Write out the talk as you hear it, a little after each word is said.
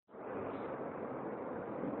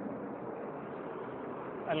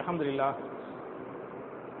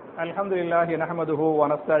அல்ஹம்துலில்லாஹி நஹ்மதுஹு வ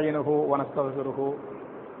நஸ்தஈனுஹு வ நஸ்தக்ஃபிருஹு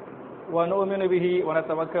வ நு'மினு பிஹி வ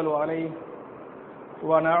நதவக்கலு அலைஹி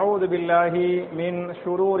வ நஊது பில்லாஹி மின்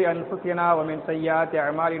ஷுரூரி அன்ஃபுஸினா வ மின் ஸய்யிஆத்தி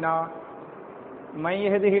அஅமாலினா மை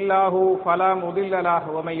யஹ்திஹில்லாஹு ஃபலா முதில்ல லஹு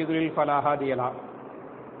வ மை யுத்லில் ஃபலா ஹாதிய லஹு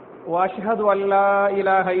வ அஷ்ஹது அன் லா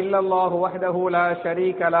இலாஹ இல்லல்லாஹு வஹ்தஹு லா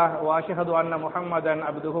ஷரீக லஹு வ அஷ்ஹது அன்ன முஹம்மதன்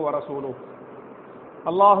அப்துஹு வ ரசூலுஹு.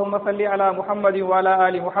 اللهم صل على محمد وعلى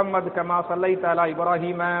آل محمد كما صليت على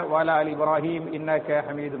إبراهيم وعلى آل إبراهيم إنك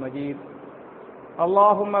حميد مجيد.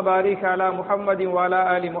 اللهم بارك على محمد وعلى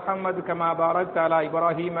آل محمد كما باركت على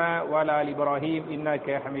إبراهيم وعلى آل إبراهيم إنك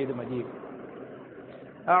حميد مجيد.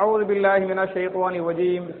 أعوذ بالله من الشيطان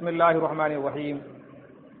الرجيم. بسم الله الرحمن الرحيم.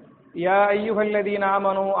 يا أيها الذين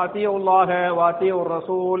آمنوا أطيعوا الله وأطيعوا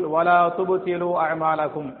الرسول ولا تبطلوا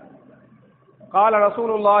أعمالكم. قال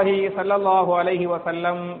رسول الله صلى الله عليه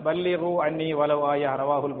وسلم بلغوا عني ولو آية.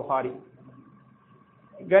 رواه البخاري.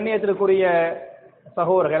 கண்ணியத்திற்குரிய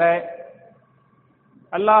சகோதரர்களே,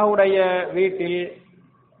 அல்லாஹ்வுடைய வீட்டில்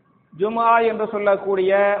ஜும்ஆ என்று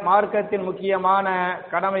சொல்லக்கூடிய மார்க்கத்தின் முக்கியமான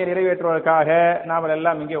கடமையை நிறைவேற்றுவதற்காக நாம்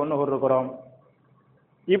எல்லாம் இங்கே ஒன்று கூறுகிறோம்.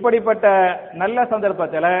 இப்படிப்பட்ட நல்ல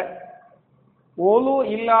சந்தர்ப்பத்தில் ஒலு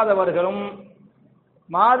இல்லாதவர்களும்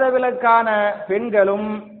மாதவிலக்கான பெண்களும்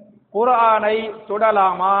குர்ஆனை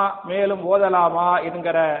சுடலாமா மேலும் ஓதலாமா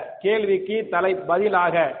என்கிற கேள்விக்கு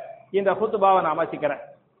பதிலாக இந்த ஹுத்பாவை நான் அமைச்சிக்கிறேன்.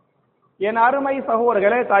 என் அருமை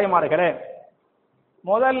சகோதரர்களே, தாய்மார்களே,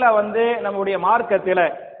 முதல்ல நம்முடைய மார்க்கத்தில்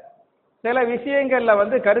சில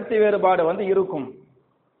விஷயங்கள்ல கருத்து வேறுபாடு இருக்கும்.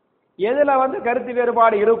 எதுல கருத்து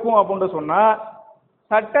வேறுபாடு இருக்கும் அப்படின்னு சொன்னா,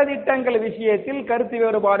 சட்டதிட்டங்கள் விஷயத்தில் கருத்து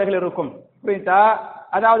வேறுபாடுகள் இருக்கும். புரியுதா?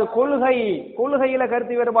 அதாவது கொள்கையில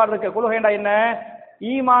கருத்து வேறுபாடு இருக்கு. கொள்கைண்டா என்ன?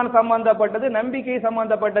 ஈமான் சம்பந்தப்பட்டது, நம்பிக்கை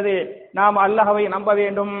சம்பந்தப்பட்டது. நாம் அல்லாஹ்வை நம்ப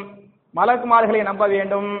வேண்டும், மலக்குமார்களை நம்ப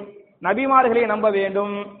வேண்டும், நபிமார்களை நம்ப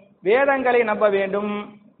வேண்டும், வேதங்களை நம்ப வேண்டும்,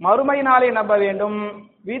 மறுமை நாளை நம்ப வேண்டும்,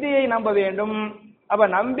 விதியை நம்ப வேண்டும். அப்ப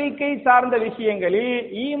நம்பிக்கை சார்ந்த விஷயங்களில்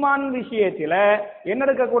ஈமான் விஷயத்தில என்ன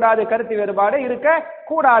இருக்கக்கூடாது? கருத்து வேறுபாடு இருக்க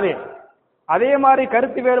கூடாது. அதே மாதிரி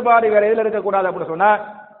கருத்து வேறுபாடு வேற எதுல இருக்கக்கூடாது அப்படின்னு சொன்னா,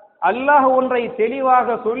 அல்லாஹ் ஒன்றை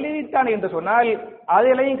தெளிவாக சொல்லிவிட்டான் என்று சொன்னால்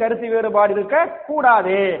அதிலையும் கருத்து வேறுபாடு இருக்க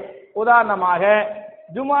கூடாது. உதாரணமாக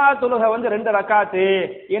ஜுமா தொழுகை 2 ரக்காத்து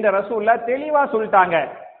என்ற ரசூல்லா தெளிவா சொல்லிட்டாங்க.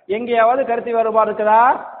 எங்கேயாவது கருத்து வேறுபாடு இருக்குதா?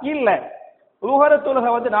 இல்ல. லுஹர்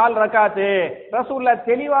தொழுகை 4 ரக்காத்து ரசூல்லா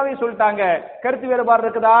தெளிவாவே சொல்லிட்டாங்க. கருத்து வேறுபாடு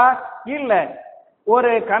இருக்குதா? இல்ல.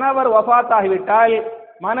 ஒரு கணவர் வஃபாத் ஆகிவிட்டால்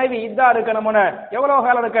மனைவி இத்தா இருக்கணும்னு எவ்வளவு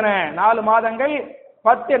காலம் இருக்கணும்? 4 மாதங்கள்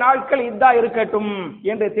 10 நாட்கள் இத்தா இருக்கட்டும்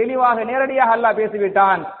என்று தெளிவாக நேரடியாக அல்லாஹ்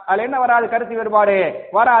பேசிவிட்டான். அதுல என்ன வராது? கருத்து வேறுபாடு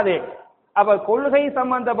வராது. அப்ப கொள்கை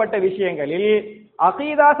சம்பந்தப்பட்ட விஷயங்களில்,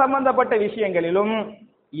 அகீதா சம்பந்தப்பட்ட விஷயங்களிலும்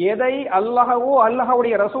எதை அல்லாஹ்வோ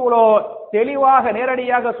அல்லாஹ்வுடைய ரசூலோ தெளிவாக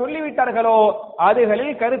நேரடியாக சொல்லிவிட்டார்களோ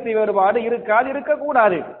அதுகளில் கருத்து வேறுபாடு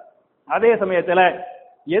இருக்கக்கூடாது. அதே சமயத்துல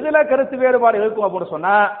எதுல கருத்து வேறுபாடு இருக்கும் அப்படின்னு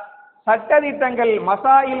சொன்னா, சட்டதிட்டங்கள்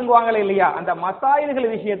மசாயில்வாங்களே இல்லையா, அந்த மசாயில்கள்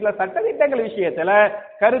விஷயத்துல, சட்டதிட்டங்கள் விஷயத்துல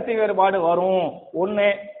கருத்து வேறுபாடு வரும். ஒண்ணு.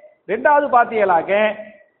 ரெண்டாவது பாத்தீங்களாக,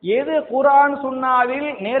 எது குர்ஆன் சுன்னாவில்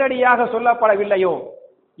நேரடியாக சொல்லப்படவில்லையோ,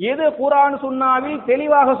 எது குர்ஆன் சுன்னாவில்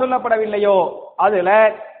தெளிவாக சொல்லப்படவில்லையோ அதுல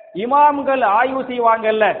இமாம்கள் ஆய்வு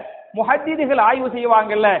செய்வாங்கல்ல, முஹத்திதுகள் ஆய்வு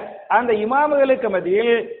செய்வாங்கல்ல, அந்த இமாம்களுக்கு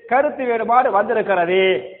மத்தியில் கருத்து வேறுபாடு வந்திருக்கிறது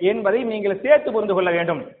என்பதை நீங்கள் சேர்த்து புரிந்து கொள்ள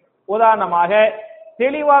வேண்டும். உதாரணமாக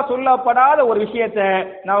தெளிவா சொல்லப்படாத ஒரு விஷயத்தை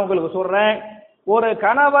நான் உங்களுக்கு சொல்றேன். ஒரு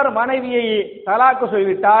கணவர் மனைவியை தலாக்கு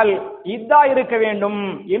சொல்லிவிட்டால் இத்தா இருக்க வேண்டும்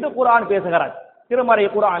என்று குர்ஆன் பேசுகிறார். திருமறை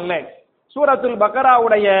குர்ஆன்ல சூரத்துல்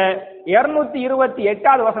பக்கராவுடைய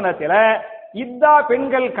 228வது வசனத்துல இத்தா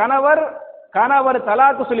பெண்கள் கணவர்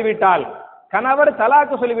தலாக்கு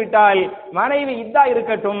சொல்லிவிட்டால் மனைவி இத்தா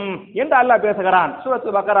இருக்கட்டும் என்று அல்லாஹ் பேசுகிறான்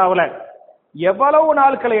சூரத்துல் பக்கராவுல. எவ்வளவு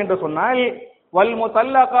நாட்கள் என்று சொன்னால், வல்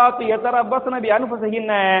முத்தல்லகாத்து யதரப்பஸ்ன பி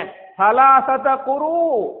அன்ஃபுஸிஹின்ன ஸலாஸத குரு,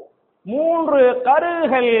 3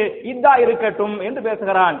 கருகள் இத்தா இருக்கட்டும் என்று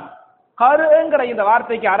பேசுகிறான். கருங்கிற இந்த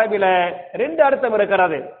வார்த்தைக்கு அரபில 2 அர்த்தம்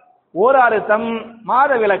இருக்கிறது. ஒரு அர்த்தம்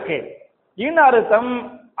மாதவிலக்கு, இன்னொரு அர்த்தம்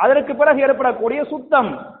அதற்கு பிறகு ஏற்படக்கூடிய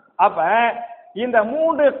சுத்தம். அப்ப இந்த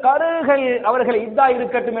 3 கருகள் அவர்கள் இத்தா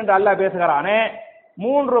இருக்கட்டும் என்று அல்லாஹ் பேசுகிறானே,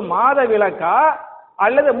 3 மாதவிலக்கா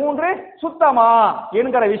அல்லது 3 சுத்தமா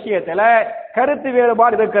என்கிற விஷயத்துல கருத்து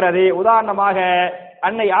வேறுபாடு இருக்கிறது. உதாரணமாக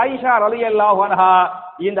அன்னை ஆயிஷா ரலியல்லாஹு அன்ஹா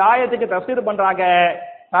இந்த ஆயத்துக்கு தஃசீர் பண்றாங்க.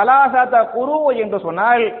 ஸலாஸத குரு என்று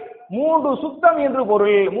சொன்னால் 3 சுத்தம் என்று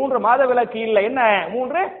பொருள். 3 மாதவிலக்கு இல்ல, என்ன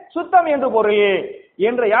 3 சுத்தம் என்று பொருள்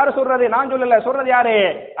என்று யார் சொல்றது? நான் சொல்லல, சொல்றது யாரு?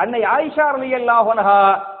 அன்னை ஆயிஷா ரலியல்லாஹு அன்ஹா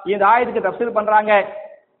இந்த ஆயத்துக்கு தஃசீர் பண்றாங்க.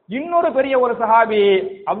 இன்னொரு பெரிய ஒரு சஹாபி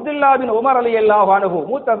அப்துல்லா பின் உமர் ரலியல்லாஹு அன்ஹு,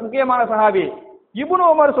 மூத்த முக்கியமான சஹாபி இப்னு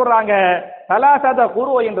உமர் சொல்றாங்க, சலாசத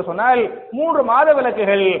குரு என்று சொன்னால் 3 மாத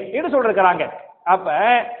விலக்குகள் என்று சொல்றாங்க. அப்ப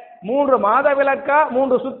 3 மாத விலக்கா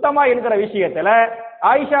 3 சுத்தமா என்கிற விஷயத்துல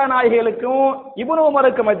ஆயிஷா நாயகிகளுக்கும் இப்னு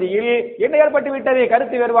உமருக்கு மத்தியில் என்ன ஏற்பட்டு விட்டது?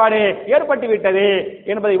 கருத்து வேறுபாடு ஏற்பட்டு விட்டது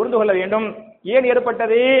என்பதை புரிந்து கொள்ள வேண்டும். ஏன்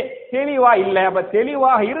ஏற்பட்டது? தெளிவா இல்ல. அப்ப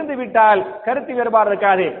தெளிவாக இருந்து விட்டால் கருத்து வேறுபாடு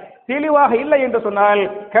இருக்காது. தெளிவாக இல்லை என்று சொன்னால்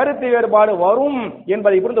கருத்து வேறுபாடு வரும்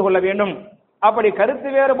என்பதை புரிந்து கொள்ள வேண்டும். அப்படி கருத்து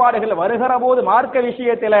வேறுபாடுகள் வருகிற போது மார்க்க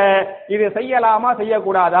விஷயத்துல இது செய்யலாமா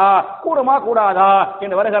செய்யக்கூடாதா, கூடுமா கூடாதா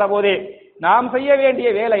என்று வருகிற போது நாம் செய்ய வேண்டிய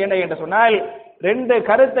வேலை என்ன என்று சொன்னால், 2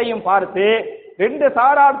 கருத்தையும் பார்த்து 2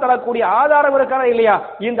 சாரார் தரக்கூடிய ஆதாரம் இருக்கிறதா இல்லையா,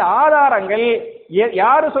 இந்த ஆதாரங்கள்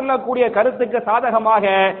யாரு சொல்லக்கூடிய கருத்துக்கு சாதகமாக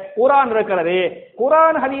குர்ஆன் இருக்கிறது,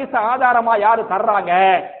 குர்ஆன் ஹதீஸ் ஆதாரமா யாரு தர்றாங்க,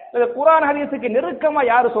 குர்ஆன் ஹதீஸுக்கு நெருக்கமா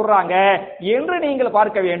யாரு சொல்றாங்க என்று நீங்கள்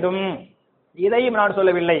பார்க்க வேண்டும். இதையும் நான்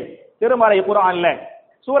சொல்லவில்லை. திருமறை குர்ஆன்ல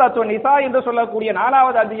சூரத்து நிசா என்று சொல்லக்கூடிய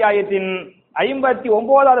 4வது அத்தியாயத்தின்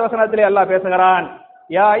 59வது வசனத்திலே அல்லாஹ் பேசுகிறான்,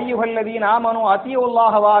 யா அய்யுஹல்லதீன ஆமனு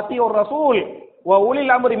அத்தியுல்லாஹ வ அத்தியுர் ரசூல் வ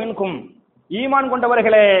உலில் அம்ரி மின்கும். ஈமான்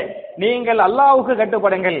கொண்டவர்களே, நீங்கள் அல்லாஹ்வுக்கு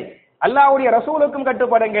கட்டுப்படுங்கள், அல்லாஹ்வுடைய ரசூலுக்கும்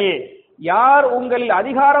கட்டுப்படுங்கள். யார் உங்களில்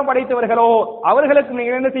அதிகாரம் படைத்தவர்களோ அவர்களுக்கு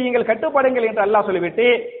நீங்கள் என்ன செய்யுங்கள்? கட்டுப்படுங்கள் என்று அல்லாஹ் சொல்லிவிட்டு,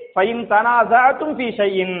 ஃபைன் தனாஸஅதும் ஃபீ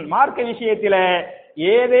ஷைஇன், மார்க்க விஷயத்தில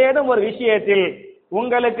ஏதேனும் ஒரு விஷயத்தில்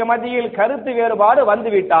உங்களுக்கு மத்தியில் கருத்து வேறுபாடு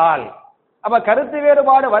வந்துவிட்டால், அப்ப கருத்து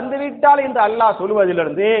வேறுபாடு வந்துவிட்டால் என்று அல்லாஹ்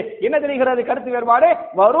சொல்வதிலிருந்து என்ன தெரிகிறது? கருத்து வேறுபாடு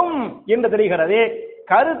வரும் என்று தெரிகிறது.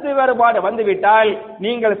 கருத்து வேறுபாடு வந்துவிட்டால்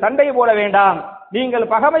நீங்கள் சண்டை போட வேண்டாம், நீங்கள்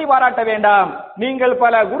பகைமை பாராட்ட வேண்டாம், நீங்கள்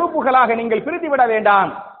பல குரூப்புகளாக நீங்கள் பிரித்து விட வேண்டாம்.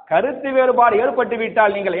 கருத்து வேறுபாடு ஏற்பட்டு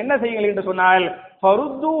விட்டால் நீங்கள் என்ன செய்யுங்கள் என்று சொன்னால்,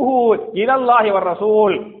 ஃபருத்தூஹு இலல்லாஹி வர்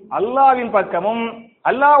ரசூல், அல்லாஹ்வின் பக்கமும்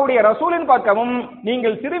அல்லாஹ்வுடைய ரசூலின் பக்கமும்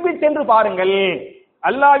நீங்கள் திரும்பி சென்று பாருங்கள்.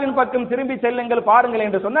 அல்லாஹ்வின் பக்கம் திரும்பி செல்லுங்கள் பாருங்கள்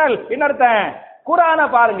என்று சொன்னால் என்ன அர்த்தம்? குர்ஆனை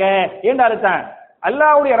பாருங்க என்று அர்த்தம்.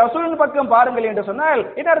 அல்லாஹ்வுடைய ரசூலின் பக்கம் பாருங்கள் என்று சொன்னால்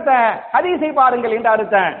என்ன அர்த்தம்? ஹதீஸை பாருங்கள் என்று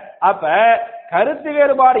அர்த்தம். அப்ப கருத்து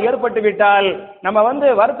வேறுபாடு ஏற்பட்டு விட்டால் நம்ம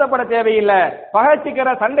வருத்தப்பட தேவையில்லை, பகைச்சிக்கிற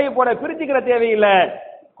சண்டை போட பிரிச்சுக்கிற தேவையில்லை.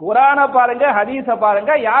 குர்ஆனை பாருங்க, ஹதீஸ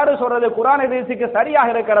பாருங்க, யாரு சொல்றது குர்ஆன் ஹதீஸுக்கு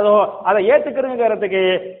சரியாக இருக்கிறதோ அதை ஏத்துக்கிறதுக்கு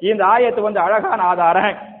இந்த ஆயத்து அழகான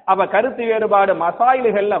ஆதாரம். அப்ப கருத்து வேறுபாடு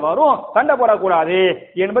மசாயில்கள்ல வரும், சண்டை போடக்கூடாது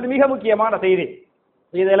என்பது மிக முக்கியமான செய்தி.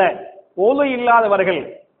 இதுல ஒழு இல்லாதவர்கள்,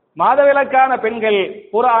 மாதவிலக்கான பெண்கள்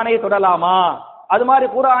குர்ஆனை தொடலாமா, அது மாதிரி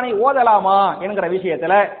குர்ஆனை ஓதலாமா என்கிற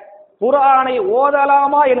விஷயத்துல, குர்ஆனை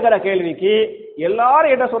ஓதலாமா என்கிற கேள்விக்கு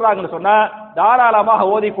எல்லாரும் என்ன சொல்றாங்கன்னு சொன்னா, தாராளமாக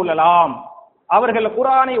ஓதிக்கொள்ளலாம், அவர்கள்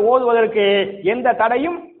குர்ஆனை ஓதுவதற்கு எந்த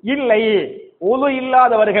தடையும் இல்லை. ஒழு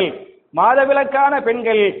இல்லாதவர்கள், மாதவிலக்கான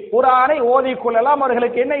பெண்கள் குர்ஆனை ஓதிக்கொள்ளலாம்,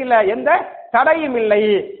 அவர்களுக்கு என்ன இல்லை, எந்த தடையும் இல்லை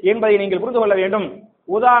என்பதை நீங்கள் புரிந்து கொள்ள வேண்டும்.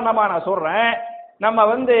 உதாரணமா நான் சொல்றேன், நம்ம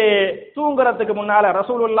தூங்குறதுக்கு முன்னால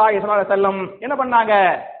ரசூலுல்லாஹி ஸல்லல்லாஹு அலைஹி வஸல்லம் என்ன பண்ணாங்க?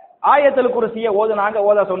 ஆயத்துல் குர்சியை ஓதுனாங்க,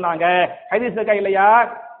 ஓத சொன்னாங்க. ஹதீஸ் இருக்கா இல்லையா?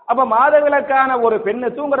 அப்ப மாதவிலக்கான ஒரு பெண்ணு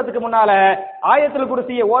தூங்குறதுக்கு முன்னால ஆயத்துல்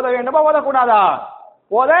குர்சியை ஓத வேண்டுமா ஓதக்கூடாதா?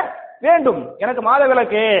 ஓத வேண்டும். எனக்கு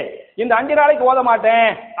மாதவிலக்கு, இந்த 5 நாளைக்கு ஓத மாட்டேன்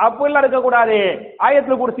அப்படிலாம் இருக்க கூடாது,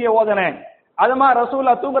 ஆயத்துல் குர்சியை ஓதனேன். அதுமா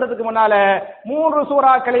ரசூலுல்லாஹ் தூங்குறதுக்கு முன்னால 3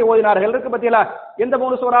 சூறாக்களை ஓதினார்கள். இருக்கு பத்தியா? எந்த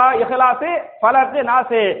 3 சூறா? இஹ்லாஸ், ஃபலக்,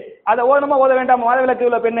 நாஸ். அதை ஓதணுமா ஓத வேண்டாம்? மாதவிலக்கு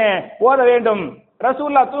உள்ள பெண்ணு ஓத வேண்டும்.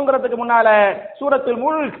 ரசூலுல்லாஹ் தூங்குறதுக்கு முன்னால சூரத்துல்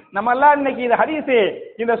முல்க், நம்ம எல்லாம் இன்னைக்கு இந்த ஹதீஸ்,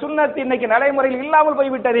 இந்த சுன்னத் இன்னைக்கு நடைமுறையில் இல்லாமல்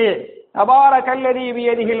போய்விட்டது. தபாரக்கல்லதி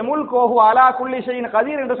பியதிஹில் முல்க் வஹு அலா குல்லி ஷைஇன்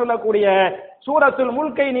கதீர் என்று சொல்லக்கூடிய சூரத்துல்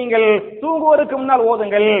முல்கை நீங்கள் தூங்குவதற்கு முன்னால்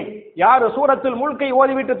ஓதுங்கள். யார் சூரத்துல் முல்கை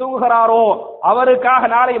ஓதிவிட்டு தூங்குகிறாரோ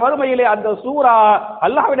அவருக்காக நாளை மறுமையிலே அந்த சூரா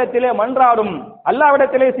அல்லாஹ்விடத்திலே மன்றாடும்,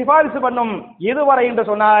 அல்லாஹ்விடத்திலே சிபாரிசு பண்ணும். இதுவரை என்று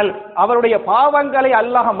சொன்னால் அவருடைய பாவங்களை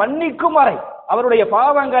அல்லாஹ் மன்னிக்கும் வரை, அவருடைய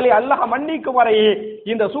பாவங்களை அல்லாஹ் மன்னிக்கும் வரை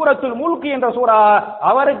இந்த சூரத்துல் முல்க் என்ற சூரா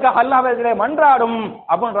அவருக்கு அல்லாஹ்விடத்திலே மன்றாடும்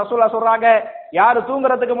அப்படின்னு ரசூலுல்லாஹ் சொல்றாங்க. யாரு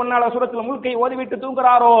தூங்குறதுக்கு முன்னால சூரத்துல் முல்கை ஓதிவிட்டு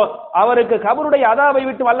தூங்குறாரோ அவருக்கு கபருடைய அதாபை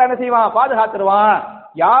விட்டு அல்லாஹ் என்ன செய்வான்? பாதுகாத்துருவான்.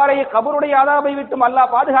 யாரை கபருடைய அதாபை விட்டு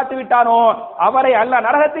அல்லாஹ் பாதுகாத்து விட்டானோ அவரை அல்லாஹ்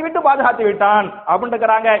நரகத்தை விட்டு பாதுகாத்து விட்டான் அப்படின்னு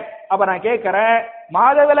இருக்கிறாங்க. அப்ப நான் கேட்கிறேன்,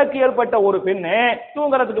 மாதவிலக்கு ஏற்பட்ட ஒரு பெண்ணு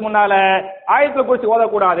தூங்குறதுக்கு முன்னால ஆயத்துல் குர்சி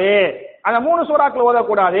ஓதக்கூடாது, அந்த 3 சூறாக்கள்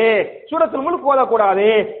ஓதக்கூடாது, சூரத்துல் முல்க் ஓதக்கூடாது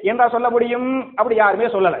என்றா சொல்ல முடியும்? அப்படி யாருமே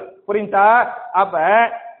சொல்லல. புரியுதா? அப்ப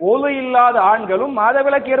ஒழு இல்லாத ஆண்களும்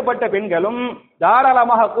மாதவிலக்கு ஏற்பட்ட பெண்களும்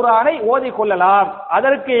தாராளமாக குர்ஆனை ஓதிக்கொள்ளலாம்.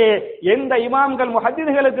 அதற்கு எந்த இமாம்கள்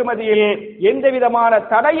முஹத்திதுகளுக்கு மத்தியில் எந்த விதமான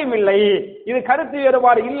தடையும் இல்லை. இது கருத்து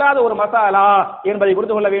வேறுபாடு இல்லாத ஒரு மசாலா என்பதை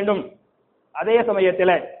புரிந்து கொள்ள வேண்டும். அதே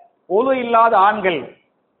சமயத்தில் ஒழு இல்லாத ஆண்கள்,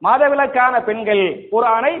 மாதவிலக்கான பெண்கள்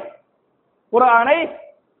குர்ஆனை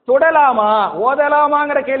தொடலாமா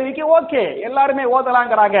ஓதலாமாங்கிற கேள்விக்கு ஓகே, எல்லாருமே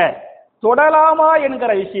ஓதலாங்கிறாங்க. தொடலாமா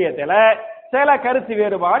என்கிற விஷயத்துல சில கருத்து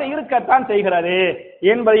வேறுபாடு இருக்கத்தான் செய்கிறது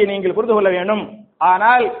என்பதை நீங்கள் புரிந்து கொள்ள வேண்டும்.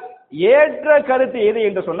 ஆனால் ஏற்ற கருத்து எது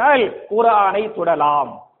என்று சொன்னால் குர்ஆனை தொடலாம்,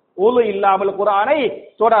 உது இல்லாமல் குர்ஆனை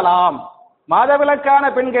தொடலாம். மாதவிலக்கான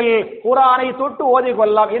பெண்கள் குர்ஆனை தொட்டு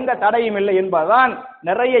ஓதிக்கொள்ளலாம், எந்த தடையும் இல்லை என்பதுதான்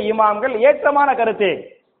நிறைய இமாம்கள் ஏற்றமான கருத்து.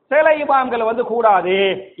 சில இமாம்கள் கூடாது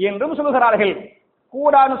என்றும் சொல்கிறார்கள்.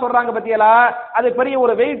 கூடாதுன்னு சொல்றாங்க பத்தியலா, அது பெரிய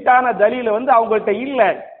ஒரு வெயிட்டான தலீல் அவங்கள்ட்ட இல்ல.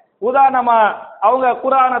 உதாரணமா அவங்க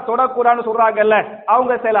குர்ஆனை தொடக்கூடாதுன்னு சொல்றாங்கல்ல,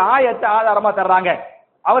 அவங்க சில ஆயத்தை ஆதாரமா தர்றாங்க.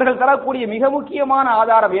 அவர்கள் தரக்கூடிய மிக முக்கியமான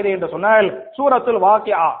ஆதாரம் எது என்று சொன்னால் சூரத்துல்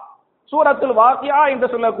வாக்கியா. சூரத்துல் வாக்கியா என்று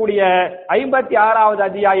சொல்லக்கூடிய 56வது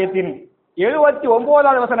அத்தியாயத்தின்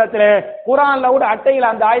 79வது வசனத்தில் குர்ஆன்ல கூட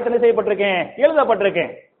அட்டையில் அந்த ஆயத்து செய்யப்பட்டிருக்கேன்,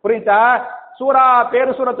 எழுதப்பட்டிருக்கேன். புரியுதா? சூரா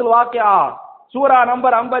பேரு சூரத்துல் வாக்கியா, சூரா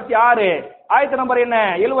நம்பர் 56, ஆயத்து நம்பர் என்ன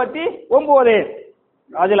 79.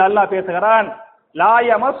 அதில் அல்லாஹ் பேசுகிறான், லா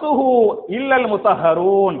யமஸ்ஸுஹு இல்லல்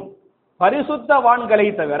முத்தஹரூன், பரிசுத்தவான்களை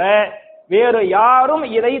தவிர வேறு யாரும்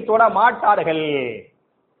இதை தொட மாட்டார்கள்.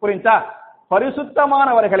 புரியுதா?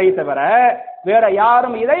 பரிசுத்தமானவர்களை தவிர வேற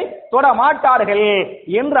யாரும் இதை தொட மாட்டார்கள்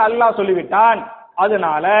என்று அல்லாஹ் சொல்லிவிட்டான்.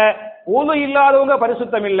 அதனால உது இல்லாதவங்க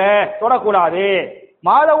பரிசுத்தம் இல்ல தொடக்கூடாது,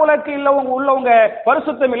 மாத உலக்கு உள்ளவங்க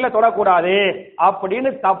பரிசுத்தம் இல்ல தொடக்கூடாது அப்படின்னு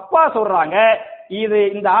தப்பா சொல்றாங்க. இது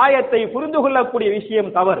இந்த ஆயத்தை புரிந்து கொள்ளக்கூடிய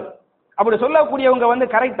விஷயம் தவறு. அப்படி சொல்லக்கூடியவங்க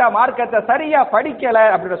கரெக்டா மார்க்கத்தை சரியா படிக்கல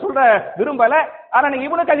அப்படி சொல்ற விரும்பல. ஆனா நீங்க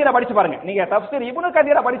இப்னு கதீரை படிச்சு பாருங்க, நீங்க தஃப்சீர் இப்னு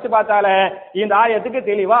கதீரை படிச்சு பார்த்தால இந்த ஆயத்துக்கு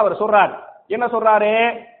தெளிவா அவர் சொல்றார். என்ன சொல்றாரு?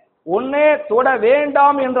 ஒன்னே தொட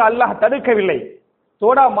வேண்டாம் என்று அல்லாஹ் தடுக்கவில்லை,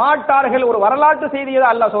 தொட மாட்டார்கள் ஒரு வரலாற்று செய்தியை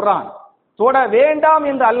அல்லாஹ் சொல்றான். தொட வேண்டாம்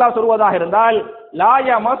என்று அல்லாஹ் சொல்வதாக இருந்தால் லா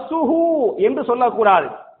யமஸ்ஸுஹு என்று சொல்லக்கூடாது.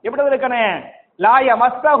 எப்படி இருக்கனே? லா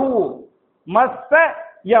யமஸ்ஸஹு, மஸ்ஸ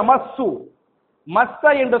யமஸ்ஸு, மஸ்ஸ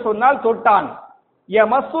என்று சொன்னால் தொட்டான்,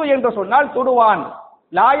 யமஸ்ஸு என்று சொன்னால் தொடுவான்.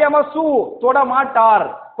 லா யமஸ்ஸு தொட மாட்டார்.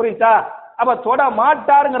 புரியுதா? அப்ப தொட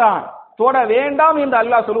மாட்டாருங்கிறான். தொட வேண்டாம் என்று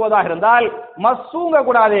அல்லாஹ் சொல்வதாக இருந்தால் மஸ்ஸுங்க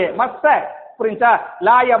கூடாது, மஸ்ஸ. புரியுதா?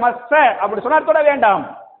 லா யமஸ்ஸ அப்படி சொன்னால் தொட வேண்டாம்.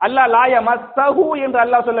 அல்லாஹ் லா யமஸ்ஸஹு என்று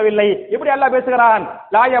அல்லாஹ் சொல்லவில்லை. எப்படி அல்லாஹ் பேசுகிறான்?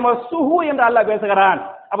 லா யமஸ்ஸுஹு என்று அல்லாஹ் பேசுகிறான்.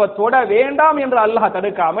 அப்ப தொட வேண்டாம் என்று அல்லாஹ்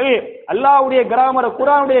தடுக்காமல், அல்லாஹ்வுடைய கிராமர்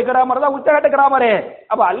குர்ஆனுடைய கிராமர் தான் உச்சகட்ட கிராமரே.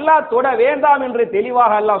 அப்ப அல்லாஹ் தொட வேண்டாம் என்று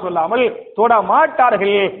தெளிவாக அல்லாஹ் சொல்லாமல் தொட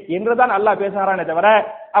மாட்டார்கள் என்றுதான் அல்லாஹ் பேசுகிறானே தவிர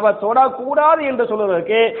அப்ப தொடக்கூடாது என்று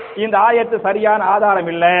சொல்வதற்கு இந்த ஆயத்து சரியான ஆதாரம்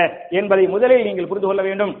இல்லை என்பதை முதலில் நீங்கள் புரிந்து கொள்ள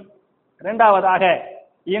வேண்டும். இரண்டாவதாக,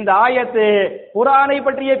 இந்த ஆயத்து குர்ஆனை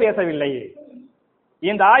பற்றியே பேசவில்லை.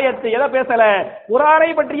 இந்த ஆயத்து எதை பேசல? குர்ஆனை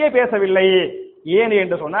பற்றியே பேசவில்லை. ஏன்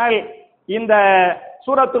என்று சொன்னால் இந்த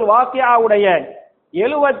சூரத்துல் வாக்கியாவுடைய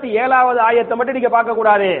 77வது ஆயத்தை மட்டும் நீங்க பார்க்க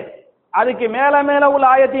கூடாது, அதுக்கு மேல மேல உள்ள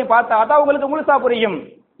ஆயத்தையும் பார்த்தா தான் உங்களுக்கு முழுசா புரியும்.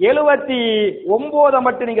 79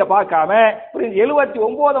 மட்டும் நீங்க பார்க்காம,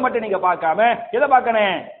 79 மட்டும் நீங்க பார்க்காம எதை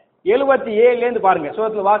பார்க்கணும்? 77 இருந்து பாருங்க.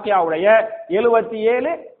 சூரத்துல் வாக்கியாவுடைய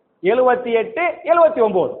 77, 78,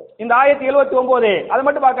 79 இந்த ஆயத்து 79 அதை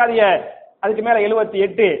மட்டும் பார்க்காதீங்க. அதுக்கு மேல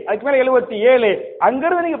 78, அதுக்கு மேல 77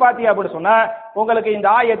 அங்கிருந்து நீங்க பாத்தீங்க அப்படின்னு சொன்னா உங்களுக்கு இந்த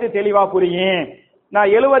ஆயத்து தெளிவா புரியும். நான்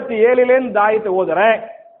 77ல இருந்து இந்த ஆயத்தை ஓதுறேன்.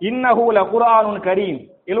 இன்னஹு லகுர்ஆனுன் கரீம்.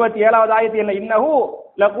 77வது ஆயத்து என்ன? இன்னஹு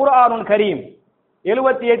லகுர்ஆனுன் கரீம்.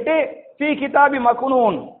 78 ஃபீ கிதாபி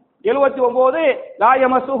மக்னூன். 79 லா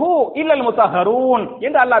யமஸ்ஸுஹு இல்லல் முத்தஹரூன்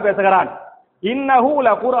என்று அல்லாஹ் பேசுகிறான். இன்னஹு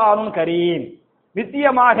லகுர்ஆனுன் கரீம்,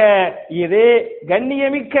 நிச்சயமாக இது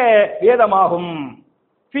கண்ணியமிக்க வேதமாகும்.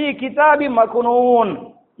 ஃபீ கிதாபி மக்னூன்,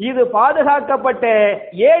 இது பாதுகாக்கப்பட்ட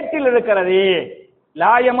ஏட்டில் இருக்கிறது.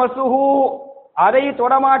 லா யமஸ்ஸுஹு, அதை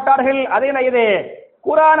தொடமாட்டார்கள். அதை இது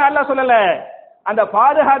குர்ஆன் அல்லாஹ் சொல்லல. அந்த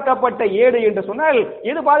பாதுகாக்கப்பட்ட ஏடு என்று சொன்னால்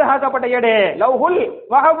இது பாதுகாக்கப்பட்ட ஏடு லவ்ஹுல்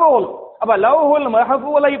மஹ்பூல். அப்ப லவ்ஹுல்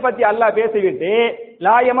மஹ்பூலை பற்றி அல்லாஹ் பேசிவிட்டு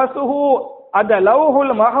லா யமஸ்ஸுஹு, அந்த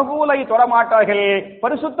லவ்ஹுல் மஹ்பூலை தொடமாட்டார்கள்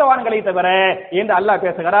பரிசுத்தவான்களை தவிர என்று அல்லாஹ்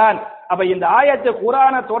பேசுகிறான். அப்ப இந்த ஆயத்து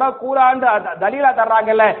குர்ஆனை தொடக்கூடாது தலீலா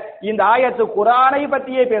தர்றாங்கல்ல, இந்த ஆயத்து குர்ஆனை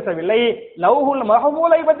பற்றியே பேசவில்லை, லவ்ஹுல்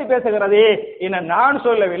மஹ்பூலை பற்றி பேசுகிறது என்ன நான்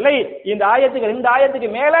சொல்லவில்லை. இந்த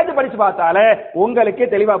ஆயத்துக்கு மேலாந்து படிச்சு பார்த்தாலே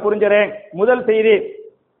உங்களுக்கு தெளிவா புரிஞ்சிடும். முதல் செய்தி.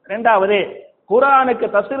 இரண்டாவது, குர்ஆனுக்கு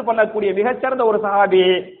தஃப்சீர் பண்ணக்கூடிய மிகச்சிறந்த ஒரு சஹாபி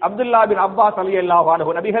அப்துல்லா பின் அப்பாஸ் ரலியல்லாஹு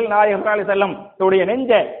அன்ஹு. நபிகள் நாயகம் ஸல்லல்லாஹு அலைஹி வஸல்லம் தன்னுடைய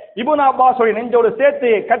நெஞ்ச இப்னு அப்பாஸோட நெஞ்சோடு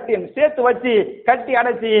சேர்த்து வச்சு கட்டி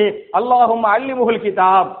அடைச்சி அல்லாஹும்ம அல்லிமுல்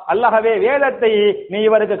கிதாப், அல்லாஹ்வே வேதத்தை நீ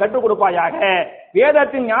இவருக்கு கற்றுக் கொடுப்பாயாக,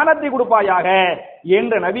 வேதத்தின் ஞானத்தை கொடுப்பாயாக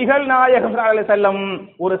என்று நபிகள் நாயகம் ஸல்லல்லாஹு அலைஹி வஸல்லம்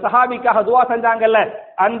ஒரு சஹாபிக்காக துஆ செஞ்சாங்கல்ல,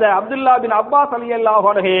 அந்த அப்துல்லா பின் அப்பாஸ் ரலியல்லாஹு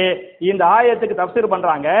அன்ஹு இந்த ஆயத்துக்கு தஃப்சீர்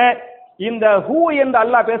பண்றாங்க. இந்த ஹூ என்று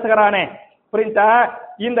அல்லாஹ் பேசுகிறானே, புரியுதா?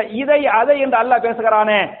 இந்த இதை அதை என்று அல்லாஹ்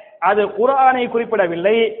பேசுகிறானே அது குர்ஆனை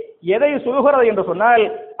குறிப்பிடவில்லை. எதை சொல்கிறது என்று சொன்னால்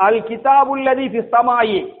அல் கிதாபுல்லதி ஃபிஸ்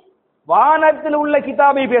ஸமாயி, வானத்தில் உள்ள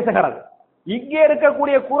கிதாபை பேசுகிறது. இங்கே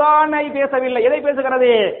இருக்கக்கூடிய குர்ஆனை பேசவில்லை. எதை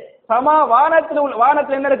பேசுகிறது? சமா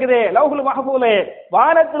வானத்தில் என்ன இருக்குது? லவ்ஹுல் மஹ்ஃபூல்,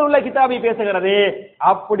 வானத்தில் உள்ள கிதாபை பேசுகிறது.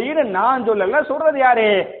 அப்படின்னு நான் சொல்லல, சொல்றது யாரு?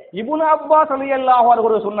 இப்னு அப்பாஸ் ரலியல்லாஹு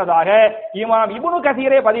அன்ஹு சொன்னதாக இமாம் இப்னு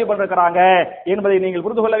கஸீரே பதிவு பண்ணிருக்கிறாங்க என்பதை நீங்கள்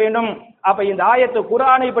புரிந்து கொள்ள வேண்டும். அப்ப இந்த ஆயத்து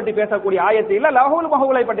குர்ஆனை பற்றி பேசக்கூடிய ஆயத்து இல்ல, லவ்ஹுல்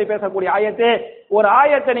மஹ்ஃபூலை பற்றி பேசக்கூடிய ஆயத்து. ஒரு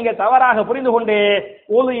ஆயத்தை நீங்க தவறாக புரிந்து கொண்டு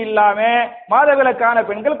ஒது இல்லாம மாதவிலக்கான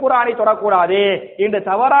பெண்கள் குர்ஆனை தொடக்கூடாது என்று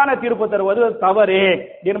தவறான தீர்ப்பு தருவது தவறு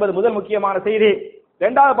என்பது முதல் முக்கியமான செய்தி.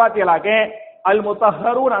 இரண்டாவது பாத்தியலாக்க அல்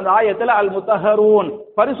முத்தஹரூன், அந்த ஆயத்தில் அல் முத்தஹரூன்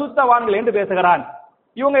பரிசுத்தவான்கள் என்று பேசுகிறான்.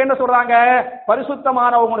 இவங்க என்ன சொல்றாங்க?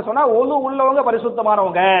 பரிசுத்தமானவங்க சொன்னா ஒலு உள்ளவங்க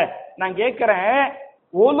பரிசுத்தமானவங்க. நான் கேட்கிறேன்,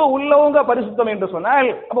 ஒலு உள்ளவங்க பரிசுத்தம் என்று சொன்னால்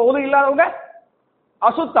அப்ப ஒலு இல்லாதவங்க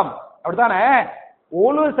அசுத்தம், அப்படித்தானே?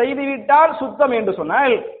 ஒலு செய்துவிட்டால் சுத்தம் என்று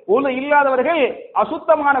சொன்னால் ஒலு இல்லாதவர்கள்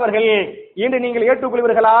அசுத்தமானவர்கள் என்று நீங்கள்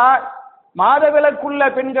ஏற்றுக்கொள்வீர்களா? மாதவிலக்குள்ள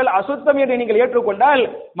பெண்கள் அசுத்தம் என்று நீங்கள் ஏற்றுக்கொண்டால்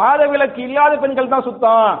மாதவிலக்கு இல்லாத பெண்கள் தான்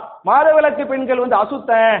சுத்தம், மாதவிலக்கு பெண்கள்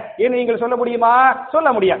அசுத்த என்று நீங்கள் சொல்ல முடியுமா? சொல்ல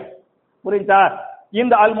முடியாது. புரியுதா?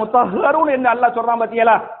 இந்த அல் முத்தஹரூன் என்று அல்லாஹ் சொல்றான்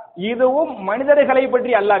பாத்தீங்களா, இதுவும் மனிதர்களை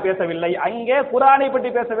பற்றி அல்லாஹ் பேசவில்லை. அங்கே குர்ஆனை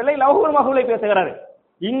பற்றி பேசவில்லை, லவ்ஹுல் மஹ்ஃபூலை பேசுகிறார்.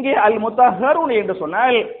 இங்கே அல் முத்தஹரூன் என்று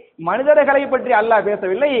சொன்னால் மனிதர்களை பற்றி அல்லாஹ்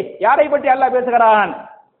பேசவில்லை. யாரை பற்றி அல்லாஹ் பேசுகிறான்?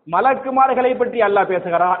 மலக்குமார்களை பற்றி அல்லாஹ்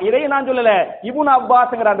பேசுகிறான். இதை நான் சொல்லல, இப்னு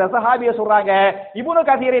அப்பாஸ்ங்கற அந்த சஹாபியை சொல்றாங்க. இப்னு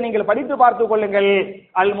கஸீரை நீங்கள் படித்து பார்த்துக் கொள்ளுங்கள்.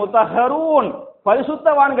 அல் முத்தஹரூன்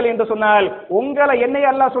பரிசுத்தவான்கள் என்று சொன்னால் உங்களை என்னை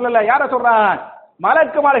அல்லாஹ் சொல்லல, யார சொல்றான்?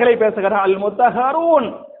 மலக்குமார்களை பேசுகிறான். அல் முத்தஹரூன்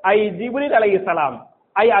ஐ ஜிப்ரீல் அலைஹிஸ்ஸலாம்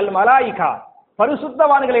ஐ அல் மலாயிகா.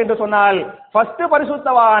 பரிசுத்தவான்கள் என்று சொன்னால் ஃபர்ஸ்ட்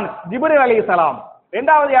பரிசுத்தவான் ஜிப்ரீல் அலைஹிஸ்ஸலாம்,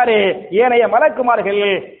 இரண்டாவது யாரு? ஏனைய மலக்குமார்கள்.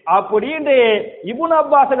 அப்படின்னு இப்னு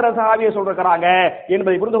அப்பாஸ்ங்கற சஹாபியை சொல்றாங்க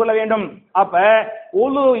என்பதை புரிந்து கொள்ள வேண்டும். அப்ப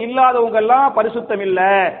உலு இல்லாதவங்க எல்லாம் பரிசுத்தம் இல்ல,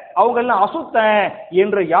 அவங்க எல்லாம் அசுத்த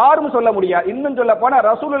என்று யாரும் சொல்ல முடியாது. இன்னும் சொல்ல போனா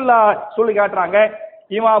ரசூலுல்லாஹ் சொல்லி காட்டுறாங்க.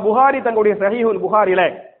 இமாம் புகாரி தங்களுடைய சஹீஹுல் புகாரில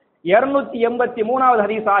 283வது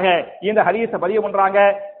ஹதீஸாக இந்த ஹதீஸை பதிவு பண்றாங்க.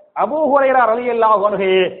 அபூ ஹுரைரா ரலியல்லாஹு அன்ஹு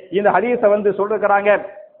இந்த ஹதீஸை சொல்றாங்க.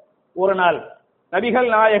 ஒரு நாள் நபிகள்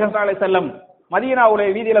நாயகம் ஸல்லல்லாஹு அலைஹி வஸல்லம் மதீனாவுல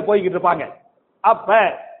வீதியில போய்கிட்டு இருப்பாங்க. அப்ப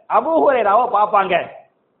அபூ ஹுரைராவை பார்ப்பாங்க.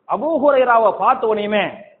 அபூ ஹுரைராவை பார்த்த உடனேயுமே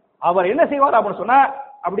அவர் என்ன செய்வார் அப்படின்னு சொன்னா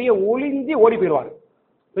அப்படியே ஒளிஞ்சி ஓடி போயிடுவார்.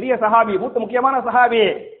 பெரிய சஹாபி, மூத்த முக்கியமான சஹாபி.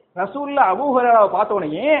 ரசூலுல்லாஹ் அபூ ஹுரைராவை பார்த்த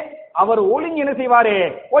உடனே அவர் ஒளிஞ்சி என்ன செய்வாரு?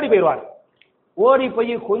 ஓடி போயிடுவார். ஓடி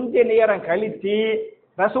போய் கொஞ்ச நேரம் கழித்து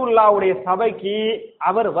ரசூலுல்லாஹ்வுடைய சபைக்கு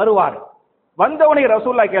அவர் வருவார். வந்தவனை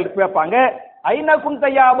ரசூலுல்லாஹ் கேட்பாங்க, ஐன குன்த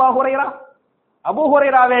யா அபூ ஹுரைரா, அபூ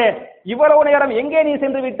ஹுரைராவே இவ்வளவு நேரம் எங்கே நீ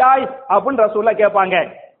சென்று விட்டாய் அப்படின்னு ரசூலுல்லாஹ் கேட்பாங்க.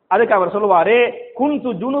 அதுக்கு அவர் சொல்லுவாரு, குன்து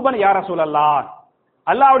ஜுனுபன் யா ரசூலல்லாஹ்,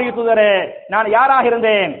 அல்லாஹ்வுடைய தூதரே நான் யாராக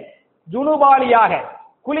இருந்தேன்? ஜுனுபாலியாக,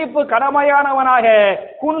 குளிப்பு கடமையானவனாக.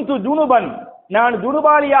 குன்து ஜுனுபன், நான்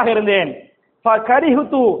ஜுனுபாலியாக இருந்தேன்.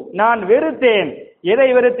 ஃபகரிஹ்து, நான் வெறுத்தேன். எதை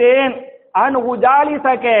வெறுத்தேன்? அன்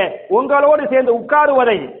உஜாலிஸக, உங்களோடு சேர்ந்து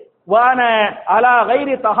உட்காருவதை. வான அலா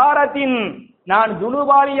கைரி தஹாரத்தின், நான்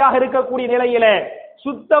ஜுனுபாலியாக இருக்கக்கூடிய நிலையிலே,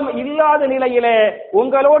 சுத்தம் இல்லாத நிலையிலே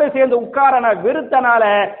உங்களோடு சேர்ந்து உட்கார நான் வெறுத்தனால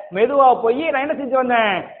மெதுவா போய் நான் என்ன செஞ்சு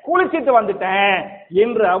வந்தேன்? குளிச்சிட்டு வந்துட்டேன்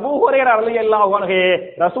என்று அபூ ஹுரைரா ரலியல்லாஹு அன்ஹு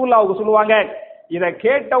ரசூலுல்லாஹ்வுக்கு சொல்லுவாங்க. இத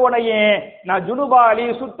கேட்ட உடனே நான் ஜுனுபாலி,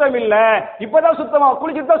 சுத்தம் இல்ல, இப்பதான் சுத்தமா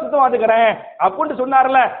குளிச்சுட்டு தான் சுத்தமா வந்துக்கிறேன் அப்படின்னு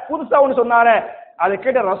சொன்னார்ல, புதுசா ஒண்ணு சொன்னாரு. அதை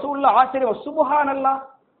கேட்ட ரசூலுல்லாஹ் ஆச்சரியம், சுப்ஹானல்லாஹ்.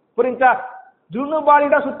 புரிஞ்சா?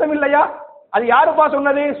 ஜுனுபாலிடா சுத்தம் இல்லையா? அது யாருப்பா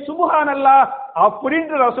சொன்னது? சுப்ஹானல்லாஹ்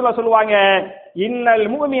அப்படின்ட்டு ரசூலுல்லாஹ் சொல்லுவாங்க. இன்னல்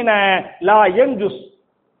முஃமின லா யன்ஜுஸ்,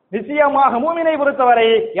 நிச்சயமாக மூமினை பொறுத்தவரை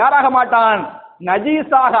யாராக மாட்டான்?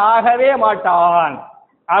 நஜீஸாக ஆகவே மாட்டான்.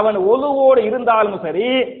 அவன் ஒலுவோடு இருந்தாலும் சரி,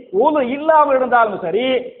 ஒலு இல்லாமல் இருந்தாலும் சரி,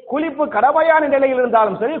 குளிப்பு கடமையான நிலையில்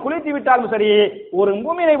இருந்தாலும் சரி, குளித்து விட்டாலும் சரி, ஒரு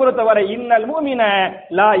மூமினை பொறுத்தவரை இன்னல் முஃமின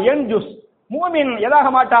லா யன்ஜுஸ், மூமின் எதாக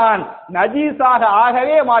மாட்டான்? நஜீஸாக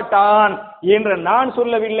ஆகவே மாட்டான் என்று நான்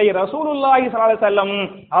சொல்லவில்லை, ரசூலுல்லாஹி ஸல்லல்லாஹு அலைஹி வஸல்லம்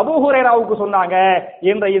அபூ ஹுரைராவுக்கு சொன்னாங்க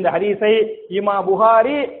என்ற இந்த ஹதீஸை இமாம்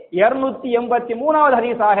புகாரி 283வது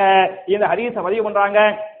ஹதீஸாக இந்த ஹதீஸை பதிவு பண்றாங்க.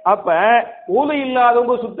 அப்ப ஒலு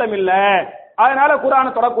இல்லாதவங்க சுத்தம் இல்ல, அதனால குர்ஆனை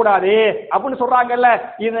தொடக்கூடாது அப்படின்னு சொல்றாங்கல்ல.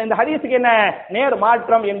 இந்த ஹதீஸுக்கு என்ன நேர்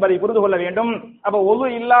மாற்றம் என்பதை புரிந்து கொள்ள வேண்டும். அப்ப ஒலு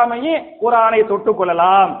இல்லாமையே குர்ஆனை தொட்டுக்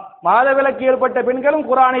கொள்ளலாம், மாதவிலக்கு ஏற்பட்ட பெண்களும்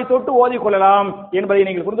குர்ஆனை தொட்டு ஓதிக் கொள்ளலாம் என்பதை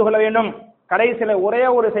நீங்கள் புரிந்து கொள்ள வேண்டும். கடைசியில ஒரே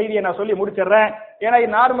ஒரு செய்தியை நான் சொல்லி முடிச்சிடுறேன். ஏன்னா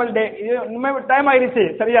இது நார்மல் டே, டைம் ஆயிடுச்சு.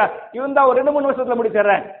 சரியா? இருந்தா ஒரு 2-3 நிமிஷத்துல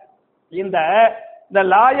முடிச்சிடுறேன். இந்த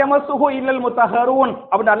லாயமசுஹு இல்லல் முத்தஹரூன்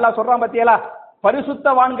அப்படின்னு அல்லாஹ் சொல்றான் பாத்தீங்களா,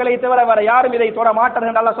 பரிசுத்தவான்களை தவிர வேற யாரும் இதை தொட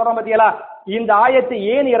மாட்டார்கள். நல்லா சொல்ற பத்தியலா. இந்த ஆயத்து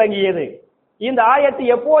ஏன் இறங்கியது, இந்த ஆயத்து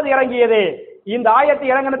எப்போது இறங்கியது, இந்த ஆயத்து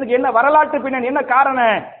இறங்கினதுக்கு என்ன வரலாற்று பின்னணி, என்ன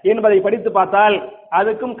காரணம் என்பதை படித்து பார்த்தால்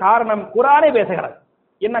அதுக்கும் காரணம் குர்ஆனே பேசுகிறது.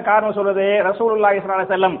 என்ன காரணம் சொல்றது? ரசூலுல்லாஹி ஸல்லல்லாஹு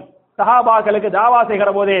அலைஹி வஸல்லம் சஹாபாக்களுக்கு தாவா செய்கிற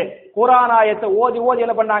போது குர்ஆன் ஆயத்தை ஓதி ஓதி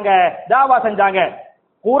என்ன பண்ணாங்க? தாவா செஞ்சாங்க.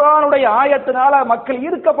 குர்ஆனுடைய ஆயத்தினால மக்கள்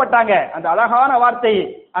ஈர்க்கப்பட்டாங்க. அந்த அழகான வார்த்தை,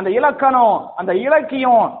 அந்த இலக்கணம், அந்த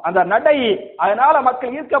இலக்கியம், அந்த நடை, அதனால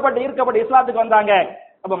மக்கள் ஈர்க்கப்பட்டு இஸ்லாத்துக்கு வந்தாங்க.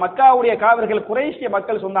 அப்ப மக்காவுடைய காவிர்கள் குறைஷிய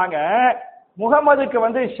மக்கள் சொன்னாங்க,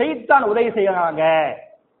 முகமதுக்கு ஷைத்தான் உதவி செய்யறாங்க.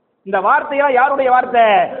 இந்த வார்த்தையெல்லாம் யாருடைய வார்த்தை?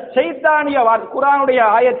 ஷைத்தானிய வார்த்தை. குர்ஆனுடைய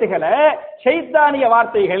ஆயத்துகளை ஷைத்தானிய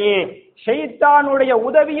வார்த்தைகள், ஷைத்தானுடைய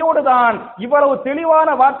உதவியோடு தான் இவ்வளவு தெளிவான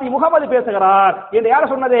வார்த்தை முகமது பேசுகிறார் என்று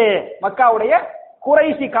யார் சொன்னது? மக்காவுடைய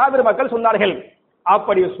குறைஷி காவிர் மக்கள் சொன்னார்கள்.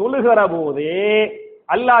 அப்படி சொல்லுகிற போது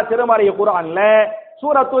அல்லாஹ் திருமறை குர்ஆன்ல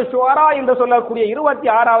சூரத்து ஷுஆரா என்று சொல்லக்கூடிய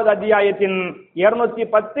 26வது அத்தியாயத்தின்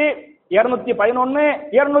 210, 211,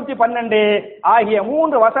 212 ஆகிய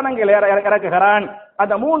 3 வசனங்கள் இறக்குகிறான்.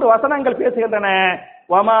 அந்த 3 வசனங்கள் பேசுகின்றன,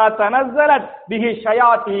 வமா தனஸ்ஸலத் பிஹி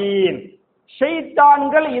ஷயாத்தீன்,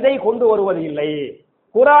 ஷைத்தான்கள் இதை கொண்டு வருவது இல்லை.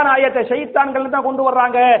 குர்ஆன் ஆயத்தை ஷைத்தான்கள் தான் கொண்டு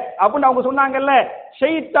வர்றாங்க அப்படின்னு அவங்க சொன்னாங்கல்ல.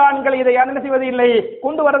 ஷைத்தான்கள் இதை என்ன செய்வது இல்லை,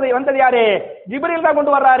 கொண்டு வந்தது யாரு? ஜிப்ரீல் தான்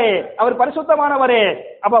கொண்டு வர்றாரு, அவர் பரிசுத்தமானவர்.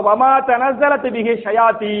 அப்ப வமா தனஸ்ஸலத் பிஹி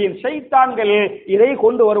ஷயாத்தீன், ஷைத்தான்கள் இதை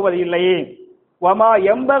கொண்டு வருவது இல்லை. வமா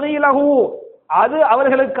யம்பகி லஹு, அது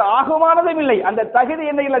அவர்களுக்கு ஆகுமானதும் இல்லை, அந்த தகுதி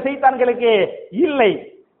என்ன இல்லை ஷைத்தான்களுக்கு இல்லை.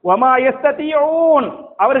 வமா யஸ்ததியூன்,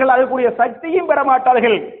 அவர்கள் அதுக்குரிய சக்தியும் பெற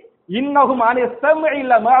மாட்டார்கள். இன்னஹும் அனி ஸம்இ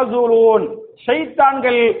லமஅஸூலூன்,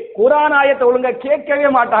 ஷைத்தான்கள் குர்ஆன் ஆயத்தை ஒழுங்கா கேட்கவே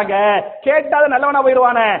மாட்டாங்க. கேட்டாத நல்லவனா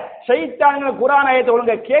போயிடுவானே. ஷைத்தான்கள் குர்ஆன் ஆயத்தை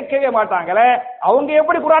ஒழுங்கா கேட்கவே மாட்டாங்களே, அவங்க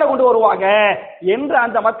எப்படி குர்ஆனை கொண்டு வருவாங்க என்று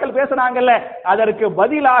அந்த மக்கள் பேசினாங்கல்ல. அதற்கு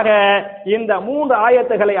பதிலாக இந்த 3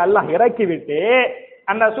 ஆயத்துகளை அல்லாஹ் இறக்கிவிட்டு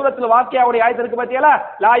அந்த சூரத்துல் வாக்கியாவுடைய ஆயத்திற்கு பத்தியலா,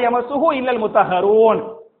 லா யமஸுஹு இல்லல் முத்தஹரூன்,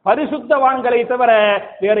 பரிசுத்தவான்களை தவிர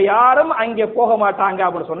வேறு யாரும் அங்கே போக மாட்டாங்க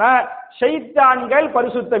அப்படின்னு சொன்னா ஷைத்தான்கள்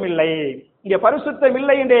பரிசுத்தம் இல்லை. இங்க பரிசுத்தம்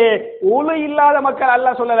இல்லை என்று ஒளி இல்லாத மக்கள்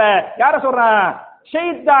அல்லாஹ் சொல்லல. யார சொல்றான்?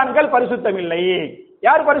 ஷைத்தான்கள் பரிசுத்தம் இல்லை.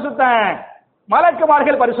 யார் பரிசுத்தம்?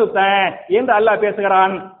 மலக்குமார்கள் பரிசுத்தம் என்று அல்லாஹ்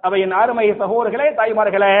பேசுகிறான். அவை என் அருமை சகோதரர்களே,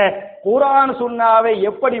 தாய்மார்களே, குர்ஆன் சுன்னாவை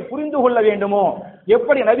எப்படி புரிந்து கொள்ள வேண்டுமோ,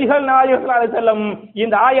 எப்படி நபிகள் நாயகம் ஸல்லல்லாஹு அலைஹி வஸல்லம்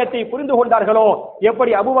இந்த ஆயத்தை புரிந்து கொண்டார்களோ,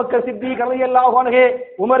 எப்படி அபூபக்கர் சித்திக் ரலியல்லாஹு அன்ஹு,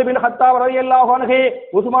 உமர் பின் கத்தாப் ரலியல்லாஹு அன்ஹு,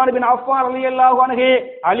 உஸ்மான் பின் அஃபான் ரலியல்லாஹு அன்ஹு,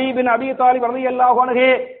 அலி பின் அபி தாலிப் ரலியல்லாஹு அன்ஹு,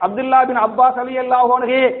 அப்துல்லாஹ் பின் அப்பாஸ் ரலியல்லாஹு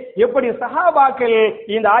அன்ஹு, எப்படி சஹாபாக்கள்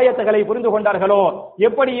இந்த ஆயத்துகளை புரிந்து கொண்டார்களோ,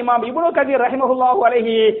 எப்படி இமாம் இப்னு கதீர் ரஹிமஹுல்லாஹு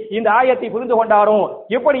அலைஹி இந்த ஆயத்தை புரிந்து கொண்டாரோ,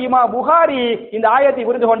 எப்படி இமாம் புகாரி இந்த ஆயத்தை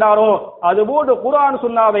புரிந்து கொண்டாரோ, அதுபோன்று குர்ஆன்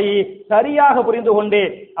சுன்னாவை சரியாக புரிந்து கொண்டு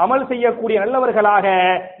அமல் செய்யக்கூடிய நல்லவர்களாக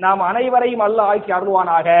நாம் அனைவரையும் அல்லாஹ் ஆக்கி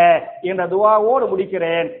அருள்வானாக என்ற துஆவோடு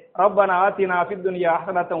முடிக்கிறேன். ரப்பனா ஆத்தினா ஃபித் துன்யா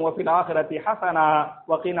ஹஸனத்தன் வ ஃபில் ஆখিরাতি ஹஸனா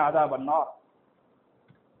வ கினா அஸாபன்னார்.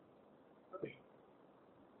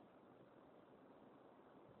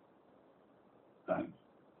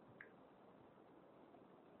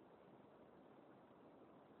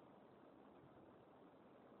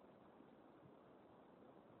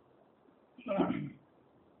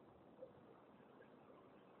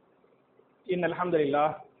 إن الحمد لله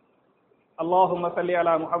اللهم صل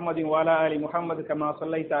على محمد وعلى آل محمد كما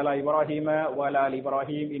صليت على إبراهيم وعلى آل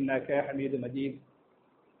إبراهيم إنك حميد مجيد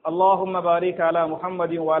اللهم بارك على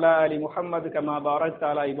محمد وعلى آل محمد كما باركت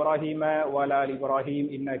على إبراهيم وعلى آل إبراهيم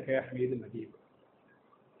إنك حميد مجيد.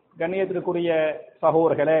 கண்ணியத்திற்குரிய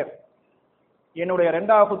சகோதரர்களே, என்னுடைய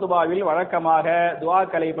 2வது குத்துபாவில் வழக்கமாக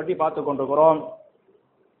துஆக்களை பற்றி பார்த்துக் கொண்டிருக்கிறோம்.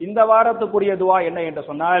 இந்த வாரத்துக்குரிய துஆ என்ன என்று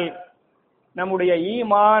சொன்னால், நம்முடைய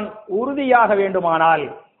ஈமான் உறுதியாக வேண்டுமானால்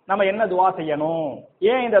நம்ம என்ன துஆ செய்யணும்?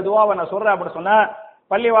 ஏன் இந்த துஆவை நான் சொல்றேன் அப்படின்னு சொன்னா,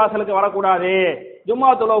 பள்ளிவாசலுக்கு வரக்கூடாது, ஜும்மா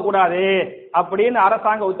தொழக்கூடாது அப்படின்னு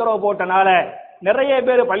அரசாங்க உத்தரவு போட்டனால நிறைய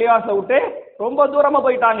பேர் பள்ளிவாசலை விட்டு ரொம்ப தூரமா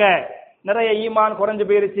போயிட்டாங்க. நிறைய ஈமான் குறைஞ்சு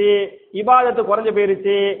போயிருச்சு, இபாதத்து குறைஞ்சு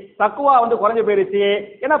போயிருச்சு, தக்குவா குறைஞ்சு போயிருச்சு.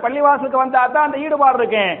 ஏன்னா பள்ளிவாசலுக்கு வந்தா தான் அந்த ஈடுபாடு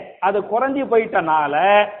இருக்கேன், அது குறைஞ்சு போயிட்டனால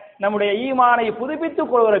நம்முடைய ஈமானை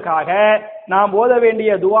புதுப்பித்துக் கொள்வதற்காக நாம் ஓத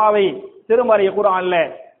வேண்டிய துஆவை திருமறை குர்ஆன்ல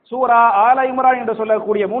சூரா ஆல இம்ரான் என்று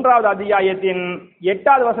சொல்லக்கூடிய 3வது அத்தியாயத்தின்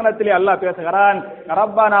 8வது வசனத்திலே அல்லாஹ் பேசுகிறான்,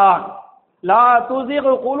 ரப்பனா லா துஸிக்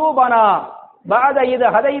குலூபனா பஅத இத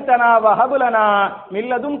ஹதைதனா வ ஹப் லனா மின்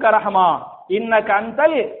லதுன்க ரஹ்மா இன்னக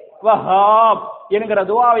அன்தல் வஹ்ஹாப் என்கிற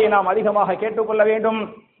துஆவை நாம் அதிகமாக கேட்டுக்கொள்ள வேண்டும்.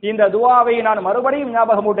 இந்த துஆவை நான் மறுபடியும்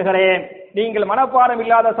ஞாபகமூட்டுகிறேன். நீங்கள் மனப்பாடம்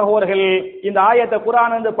இல்லாத சகோதரர்கள் இந்த ஆயத்தை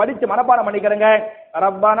குர்ஆன் படிச்சு மனப்பாடம் பண்ணிக்கிறங்க.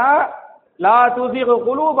 ரப்பனா லா துஸிக்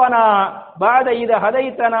குலூபனா பஅத இத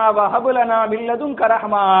ஹதைதனா வஹப் லனா மின் லதுன்க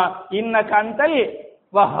ரஹ்மா இன்னக அன்தல்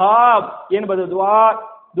வஹ்ஹாப் என்பது துஆ.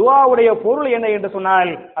 துஆவுடைய பொருள் என்ன என்று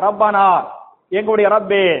சொன்னால், ரப்பனா எங்களுடைய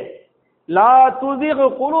ரப்பே, லா துஸிக்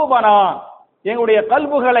குலூபனா எங்களுடைய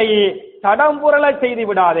கல்புகளை தடம்புரள செய்து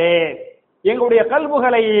விடாதே, எங்களுடைய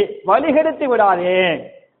கல்புகளை வழிகெடுத்து விடாதே.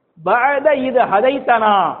 பஅத இத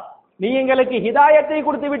ஹதைதனா நீ எங்களுக்கு ஹிதாயத்தை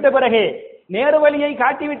கொடுத்து விட்ட பிறகு, நேரு வழியை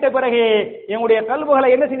காட்டிவிட்ட பிறகு எங்களுடைய கல்புகளை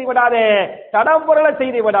என்ன செய்து விடாதே, தடம்புரள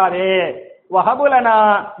செய்து விடாதே. வஹப் லனா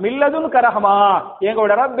மின் லதுன்க ரஹ்மா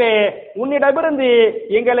எங்களுடைய ரப்பே உன்னிடமிருந்து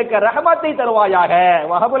எங்களுக்கு ரஹமத்தை தருவாயாக.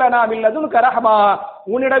 வஹப் லனா மின் லதுன்க ரஹ்மா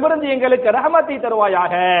உன்னிடமிருந்து எங்களுக்கு ரஹமத்தை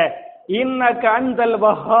தருவாயாக. இன்னக அன்தல்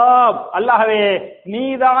வஹ்ஹாப் அல்லாஹ்வே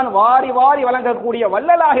நீதான் வாரி வாரி வழங்கக்கூடிய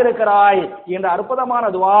வல்லலாக இருக்கிறாய் என்ற அற்புதமான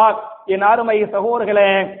துஆ. என் அருமை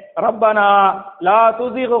சகோதரர்களே, ரப்பனா லா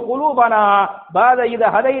துஸிக் குலூபனா பஅத இத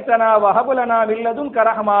ஹதைதனா வஹப் லனா மின் லதுன்க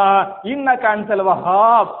ரஹ்மா இன்னக அன்தல்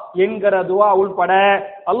வஹ்ஹாப் என்கிற துஆ உள்பட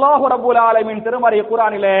அல்லாஹ் ரப்பல் ஆலமீன் திருமறை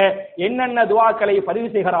குர்ஆனிலே என்னென்ன துஆக்களை பதிவு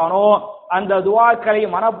செய்கிறானோ அந்த துஆக்களை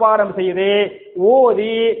மனப்பாடம் செய்து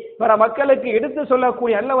ஓதி பிற மக்களுக்கு எடுத்து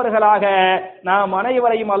சொல்லக்கூடிய நல்லவர்களாக நாம்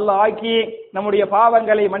அனைவரையும் அல்லாஹ் ஆக்கி நம்முடைய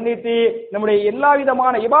பாவங்களை மன்னித்து நம்முடைய எல்லா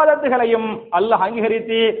விதமான இபாதத்துகளையும் அல்லாஹ்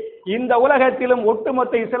அங்கீகரித்து இந்த உலகத்திலும்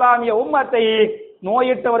ஒட்டுமொத்த இஸ்லாமிய உம்மத்தை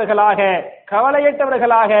நோயிட்டவர்களாக,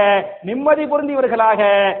 கவலையற்றவர்களாக, நிம்மதி பொருந்தியவர்களாக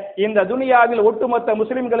இந்த துனியாவில் ஒட்டுமொத்த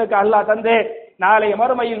முஸ்லிம்களுக்கு அல்லாஹ் தந்து நாளை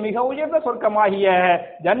மறுமையில் மிக உயர்ந்த சொர்க்கமாகிய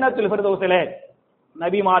ஜன்னத்துல் ஃபிர்தௌஸிலே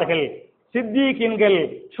நபிமார்கள், சித்தீகீன்கள்,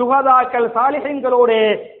 சுஹதாக்கள், சாலிஹீன்களோடு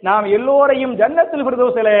நாம் எல்லோரையும் ஜன்னத்துல்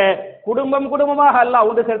ஃபிர்தௌஸிலே குடும்பம் குடும்பமாக அல்லாஹ்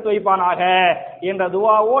ஒன்று சேர்த்து வைப்பானாக என்ற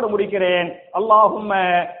துஆவோடு முடிக்கிறேன். அல்லாஹும்ம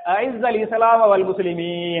அஇஸ்ஸல் இஸ்லாம வல்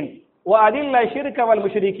முஸ்லிமீன் وأذل الشرك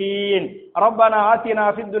والمشركين ربنا آتنا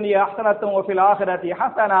في الدنيا حسنة وفي الآخرة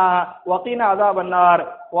حسنة وقنا عذاب النار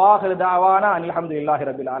وآخر دعوانا أن الحمد لله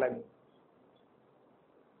رب العالمين.